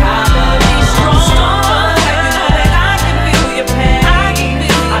you gotta be strong. You know that I can feel your pain.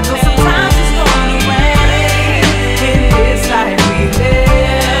 I know sometimes it's gonna rain. In this life we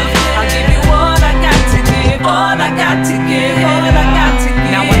live, I'll give you all I got to give, all I got to give, all I got to give.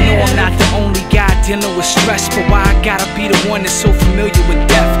 Now I know I'm not the only guy dealing with stress, but why I gotta be the one that's so familiar with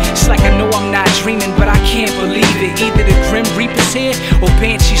death? It's like I know I'm not dreaming, but I can't believe it. Either the Grim Reaper's here or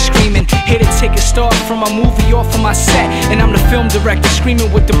Banshee screaming. Here to take a start from my movie off of my set, and I'm the film director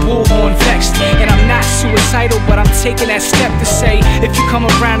screaming with the bullhorn vexed. And I'm not suicidal, but I'm taking that step to say, if you come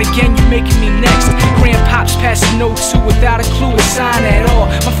around again, you're making me next. Grandpops passing notes to without a clue to sign at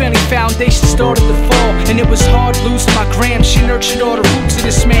all. My family foundation started to fall, and it was hard losing my gram. She nurtured all the roots of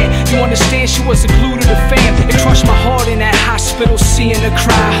this man. You understand, she was the glue to the fam. It crushed my heart in that hospital, seeing her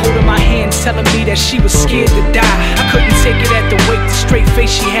cry, holding my hand, telling me that she was scared to die. I couldn't take it at the weight, the straight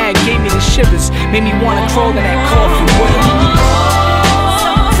face she had gave me the shivers, made me wanna crawl in that coffin with her.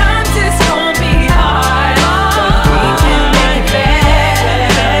 Sometimes it's gonna be hard, but we can make it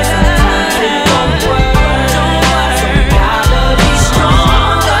better. Sometimes it don't work, so you gotta be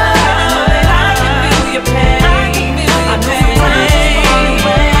stronger. You know that I can feel your pain. I know sometimes it's gonna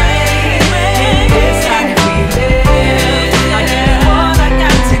rain. In this life we live, I give you all I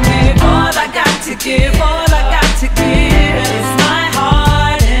got to give, all I got to give, all I got to give is my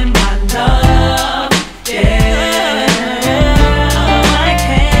heart and my love. Yeah, I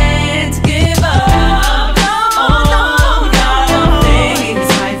can't give up. Oh, not the things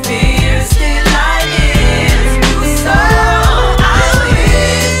I fear, still I miss you so. I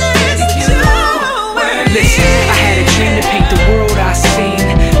wish you were Listen, I had a dream to paint the world I seen,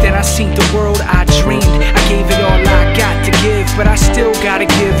 then I seen the world I dreamed. I gave it all I got to give, but I still gotta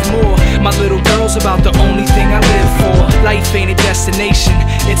give more. My little girl's about the only thing I live for. Life ain't a destination,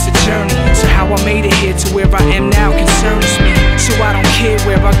 it's a journey. So how I made it here to where I am now concerns me. So I don't care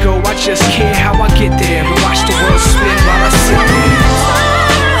where I go, I just care how I get there, and watch the world spin while I sit there.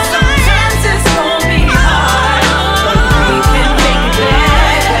 Sometimes it's gonna be hard, but we can make it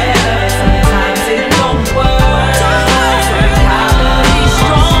better. Sometimes it don't work, so you gotta be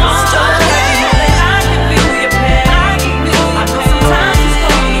strong. You know that I can feel your pain. I know sometimes it's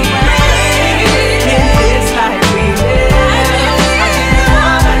gonna rain. In this life we live, I give you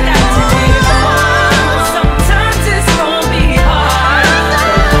all I got to give. Sometimes it's gonna be hard,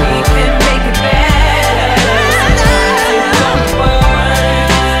 but we can make it better. Sometimes it don't work.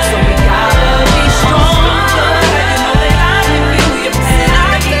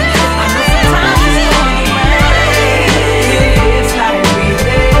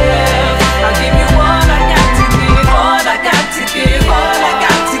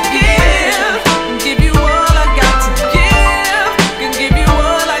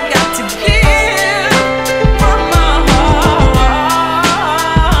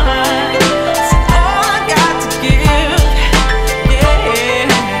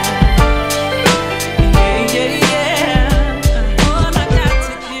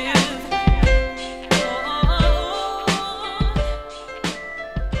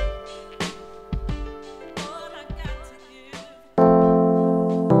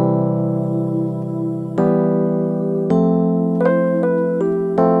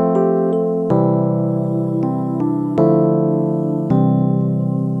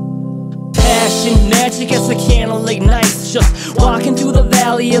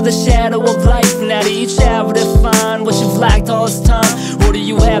 valley of the shadow of life. Now do you travel to find what you've lacked all this time? Or do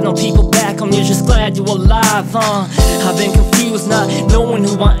you have no people back home, you're just glad you're alive, I've been confused, not knowing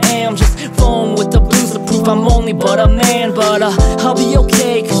who I am, just flowing with the blues to prove I'm only but a man. But I'll be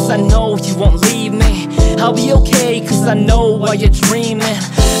okay, cause I know you won't leave me. I'll be okay, cause I know while you're dreaming.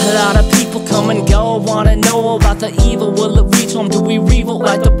 A lot of people come and go, wanna know about the evil. Will it reach home? Do we revolt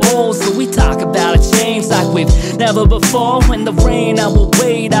like the bulls? Do we talk about a change like we've never before? When the rain, I will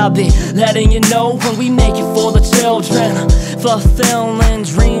wait, I'll be letting you know when we make it for the children. Fulfilling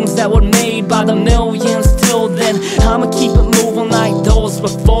dreams that were made by the millions. Till then, I'ma keep it moving like those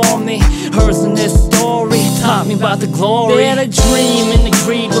before me. Hers in this story taught me about the glory. They had a dream and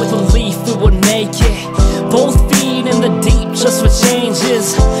agreed with belief we would make it. Both feet in the deep just for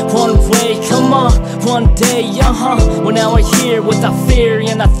changes. One way, come on, one day, Well now we're here without fear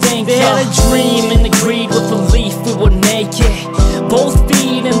and I think they had a dream and agreed with belief we would make it. Both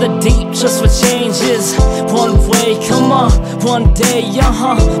feet in the deep just for changes. One way, come on, one day,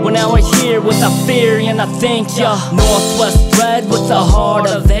 Well now we're here without fear and I think Northwest thread with the heart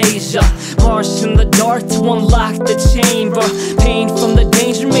of Asia. March in the dark to unlock the chamber. Pain from the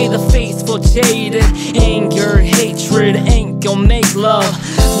danger made the faithful jaded. Anger, hatred ain't gon' make love.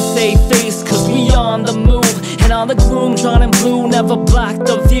 So save face cause we on the move. And all the gloom drawn in blue never block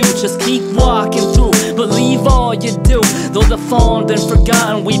the view. Just keep walking through, believe all you do. Though the fallen and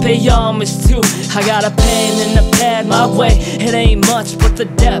forgotten we pay homage to. I got a pen and a pad my way. It ain't much but the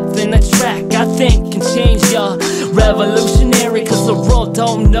depth in the track I think can change ya. Revolutionary cause the world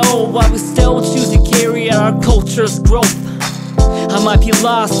don't know why we still choose to carry out our culture's growth. I might be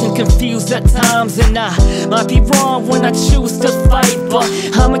lost and confused at times, and I might be wrong when I choose to fight, but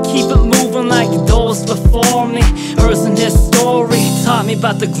I'ma keep it moving like those before me. Hers in this story taught me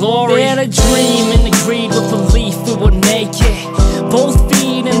about the glory. They had a dream and agreed with belief we would make it. Both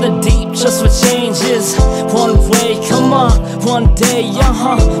feet in the deep just for changes. One way, come on, one day,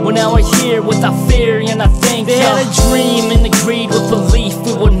 Well now we're here without fear and I think they had a dream and agreed with belief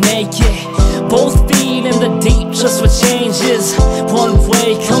we would make it. Both feet in the deep just for changes. One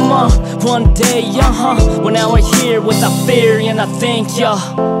way, come on, one day, Well now we're here without fear and I think